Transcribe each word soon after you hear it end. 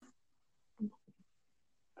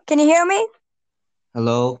Can you hear me?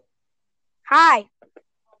 Hello, Hi.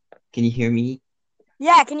 can you hear me?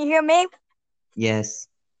 Yeah, can you hear me? Yes.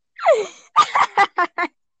 That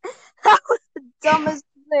was the dumbest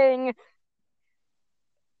thing.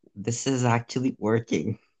 This is actually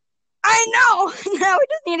working. I know. Now we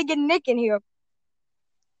just need to get Nick in here.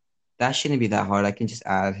 That shouldn't be that hard. I can just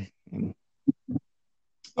add him.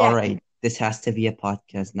 All Yeah. right. This has to be a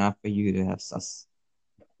podcast, not for you to have sus.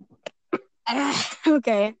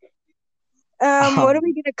 Okay. What are we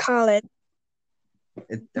Um, gonna call it? I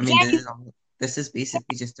We mean, can't use this is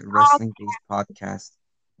basically just a talk. wrestling-based podcast.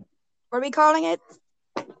 What are we calling it?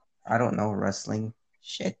 I don't know wrestling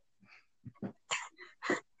shit,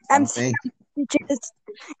 MC. something. Just,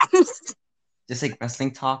 Just like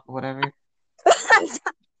wrestling talk or whatever.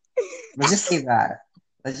 Let's just say that.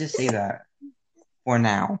 Let's just say that for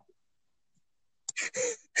now.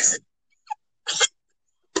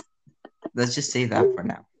 Let's just say that for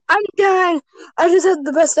now. I'm done. I just had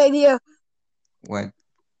the best idea. What?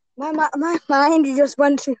 My mind just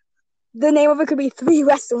went to the name of it could be three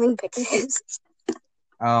wrestling pitches.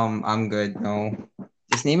 I'm good. No,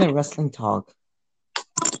 just name it wrestling talk.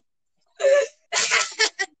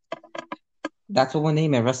 That's what we'll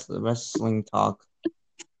name it. Wrestling talk.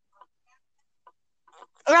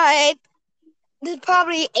 Right. There's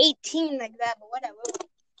probably 18 like that, but whatever.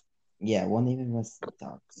 Yeah, we'll name it wrestling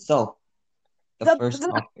talk. So the first The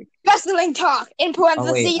topic. wrestling talk in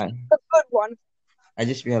Oh wait, parentheses, the good one. I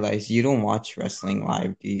just realized you don't watch wrestling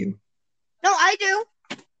live, do you? No, I do.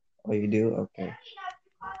 Oh, you do? Okay.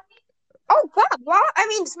 Oh crap! Well, I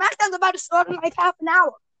mean, SmackDown's about to start in like half an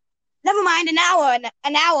hour. Never mind, an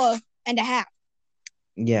hour and a half.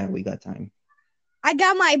 Yeah, we got time. I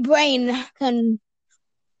got my brain All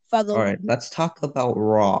confuddled. right, let's talk about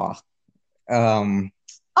Raw. Um,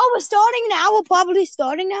 Oh, we're starting now. We're probably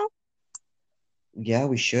starting now. yeah,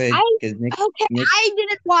 we should, I because okay. Nick. I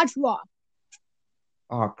didn't watch Raw.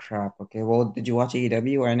 Oh crap. Okay, well, did you watch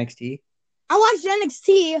AEW or NXT? I watched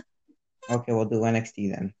NXT. Okay, we'll do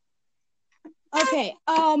NXT then. Okay.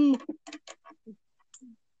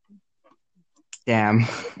 Damn.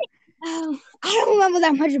 I don't remember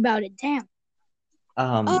that much about it. Damn.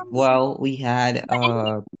 Um. Well, we had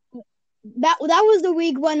That was the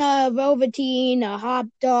week when Velveteen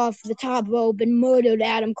hopped off the top rope and murdered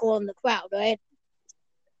Adam Cole in the crowd, right?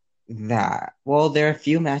 that. Well, there are a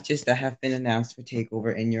few matches that have been announced for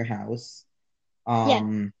Takeover in your house. Yeah.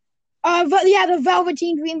 Um, But yeah, the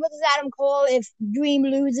Velveteen Dream versus Adam Cole. If Dream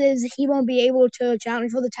loses, he won't be able to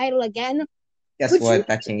challenge for the title again. guess Which what?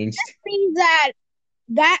 That changed. means that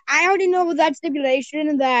I already know with that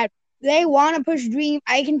stipulation that they want to push Dream.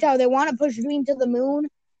 I can tell they want to push Dream to the moon.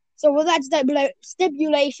 So with that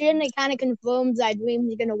stipulation, it kind of confirms that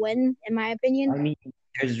Dream's gonna win, in my opinion. I mean,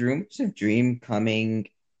 there's rumors of Dream coming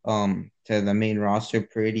to the main roster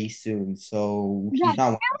pretty soon, so Yeah, he's not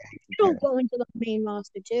winning the NXT he'll title. go into the main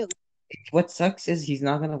roster too. What sucks is he's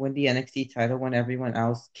not gonna win the NXT title when everyone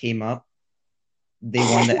else came up. They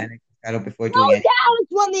won the NXT title before No doing anything. Dallas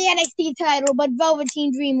won the NXT title, but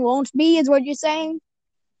Velveteen Dream won't be, is what you're saying?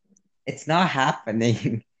 It's not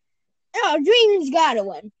happening. No, Dream's gotta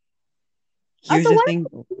win. Here's Also, the what thing,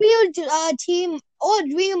 if weird team or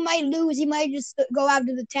Dream might lose? He might just go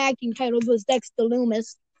after the tag team titles with Dexter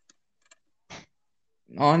Loomis.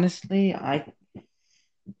 honestly, I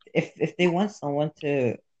if they want someone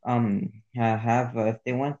to have if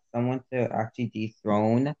they want someone to actually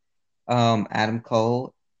dethrone Adam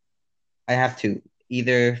Cole, I have to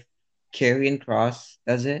either Karrion Cross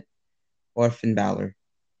does it or Finn Balor.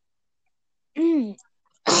 Mm.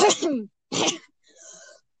 Finn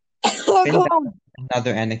Balor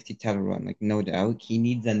another NXT title run, like no doubt. He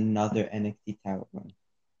needs another NXT title run.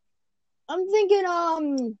 I'm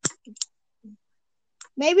thinking,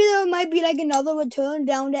 maybe there might be like another return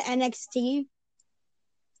down to NXT,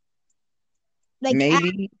 like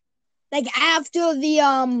Maybe like after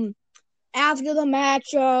the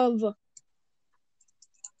match of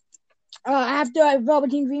after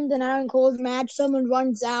Velveteen Dreams and Aaron Cole's match, someone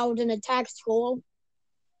runs out and attacks Cole.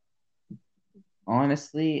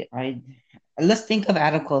 honestly, I let's think of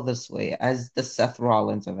Adam Cole this way as the Seth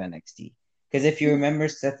Rollins of NXT. Because if you remember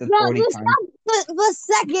Seth No, Authority this time, the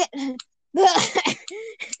second the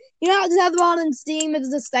you know Seth Rollins' team is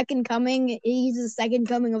the second coming. He's the second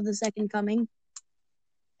coming of the second coming.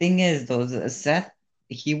 thing is though, Seth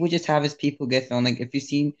he would just have his people get thrown. Like if you've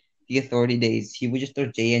seen the Authority days, he would just throw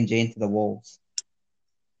J and J into the wolves.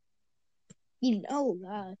 You know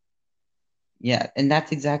that. Yeah, and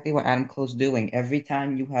that's exactly what Adam Cole's doing. Every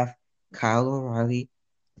time you have Kyle O'Reilly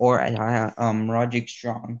or Roderick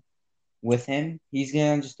Strong, with him, he's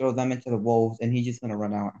gonna just throw them into the wolves, and he's just gonna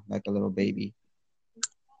run out like a little baby.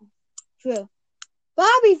 True.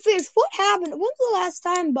 Bobby Fish, what happened? When's the last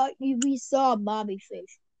time we saw Bobby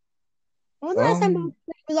Fish? When was the last time Bobby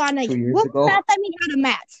Fish was on? Like, 2 years when was ago. the last time he had a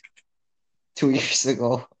match? 2 years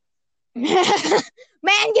ago.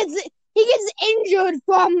 Man gets injured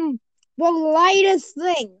from the lightest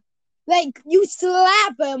thing. Like, you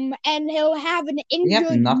slap him and he'll have an We have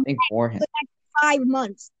injured nothing for him. for like 5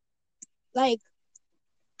 months. Like,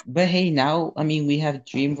 But hey, now I mean we have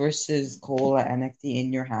Dream versus Cole at NXT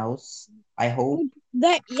in your house. I hope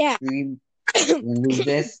that, yeah. Dream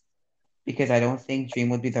loses because I don't think Dream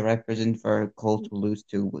would be the right person for Cole to lose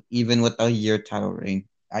to, even with a year title reign.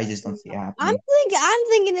 I just don't see it happening. I'm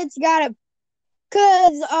thinking it's gotta,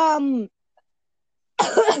 cause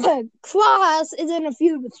Cross is in a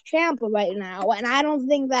feud with Ciampa right now, and I don't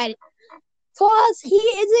think that Cross he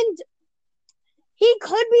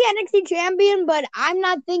could be NXT champion, but I'm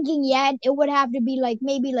not thinking yet. It would have to be like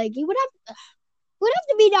maybe like he would have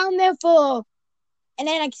to be down there for an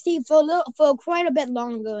NXT for quite a bit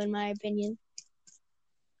longer, in my opinion.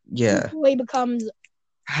 Yeah. Before he becomes.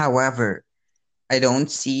 However, I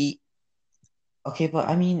don't see. Okay, but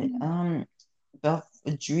I mean, the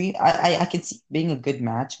Dream. I can see it being a good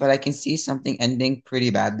match, but I can see something ending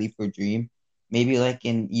pretty badly for Dream. Maybe like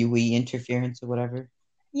in UE interference or whatever.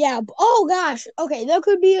 Yeah. Oh gosh. Okay, there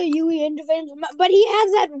could be a UE interference, but he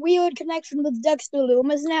has that weird connection with Dexter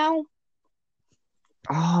Lumis now.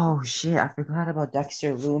 Oh shit! I forgot about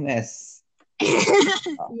Dexter Lumis.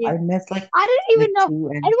 Yeah. I missed like I didn't even know.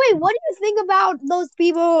 and Anyway, what do you think about those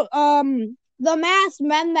people? The masked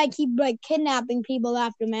men that keep like kidnapping people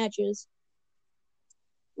after matches.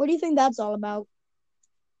 What do you think that's all about?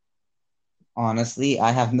 honestly,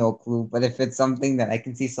 I have no clue. But if it's something that I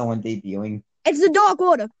can see someone debuting, It's the Dark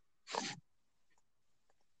Order.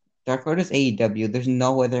 Dark Order's AEW. There's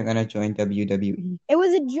no way they're gonna join WWE. It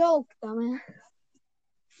was a joke, dumbass.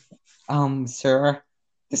 Sir,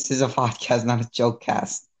 this is a podcast, not a joke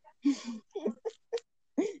cast.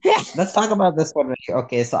 Let's talk about this one.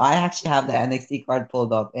 Okay, so I actually have the NXT card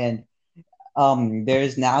pulled up, and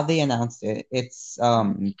there's now they announced it. It's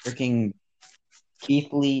freaking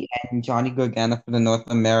Keith Lee and Johnny Gargano for the North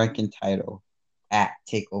American title at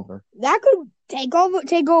Takeover. That could take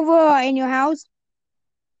over in your house.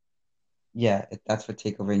 Yeah, that's for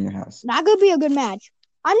Takeover in your house. That could be a good match.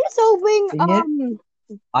 I'm just hoping.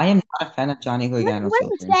 I am not a fan of Johnny Gargano.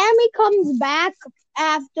 When Sammy comes back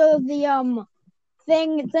after the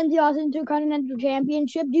thing, since he lost Intercontinental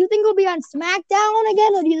Championship, do you think he'll be on SmackDown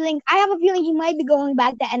again, or do you think? I have a feeling he might be going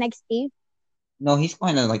back to NXT. No, he's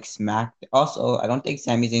going to like Smack. Also, I don't think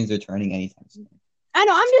Sami Zayn's returning anytime soon. I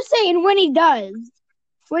know. I'm just saying when he does.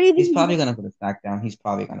 What do you think? He's probably gonna go to SmackDown. He's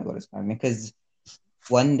probably gonna go to SmackDown because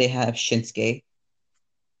one, they have Shinsuke.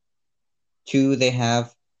 Two, they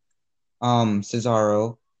have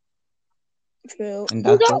Cesaro. True. And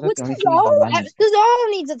those are the only things Cesaro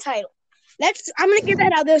needs a title. I'm gonna get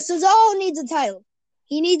that out there. Cesaro needs a title.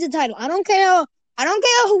 He needs a title. I don't care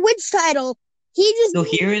which title. He just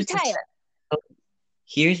needs a title.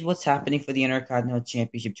 Here's what's happening for the Intercontinental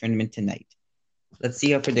Championship tournament tonight. Let's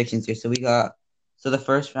see our predictions here. So the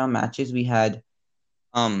first round matches we had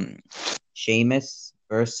Sheamus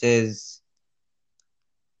versus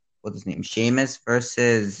what's his name? Sheamus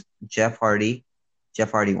versus Jeff Hardy.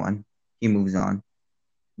 Jeff Hardy won. He moves on.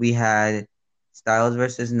 We had Styles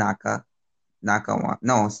versus Naka. Naka won.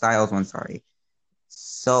 No, Styles won, sorry.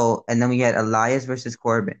 So, and then we had Elias versus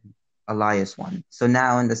Corbin. Elias won. So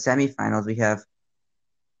now in the semifinals we have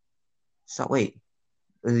the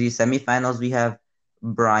semifinals we have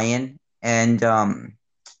Brian and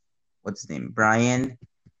what's his name? Brian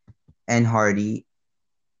and Hardy.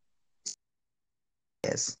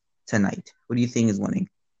 Yes, tonight. Who do you think is winning?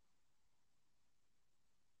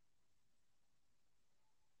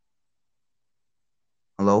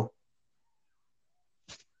 Hello?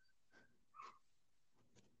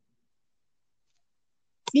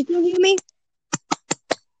 You can hear me?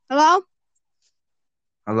 Hello?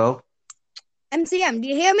 Hello? MCM, do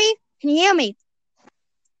you hear me? Can you hear me?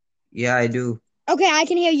 Yeah, I do. Okay, I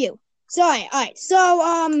can hear you. Sorry. All right. So,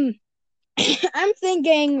 I'm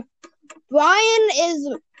thinking Brian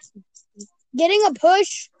is getting a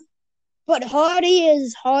push, but Hardy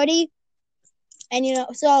is Hardy. And,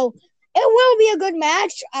 so it will be a good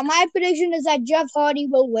match. My prediction is that Jeff Hardy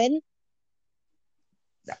will win.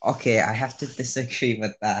 Okay, I have to disagree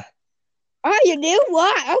with that. Oh, you do?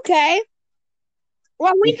 What? Okay.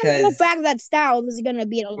 Well, we know the fact that Styles is going to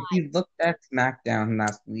be alive. If you looked at SmackDown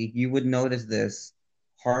last week, you would notice this.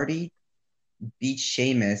 Hardy beat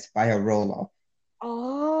Sheamus by a roll-up.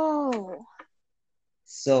 Oh.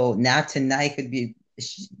 So now tonight could be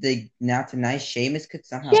now tonight Sheamus could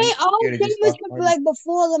somehow interfere to just Sheamus lost could Hardy. like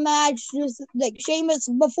before the match, just like Sheamus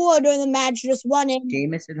before during the match, just running.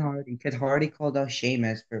 Sheamus and Hardy. Could Hardy called out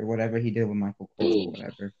Sheamus for whatever he did with Michael Cole or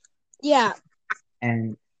whatever. Yeah.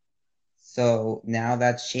 And so now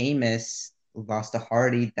that Sheamus lost to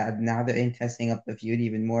Hardy, that now they're intensing up the feud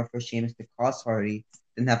even more for Sheamus to cost Hardy,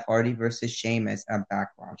 then have Hardy versus Sheamus at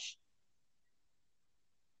Backlash.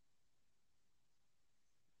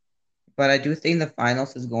 But I do think the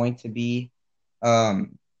finals is going to be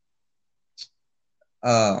um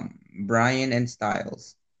Bryan and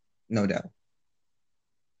Styles, no doubt.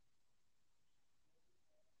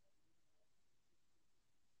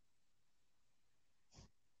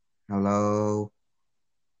 Hello.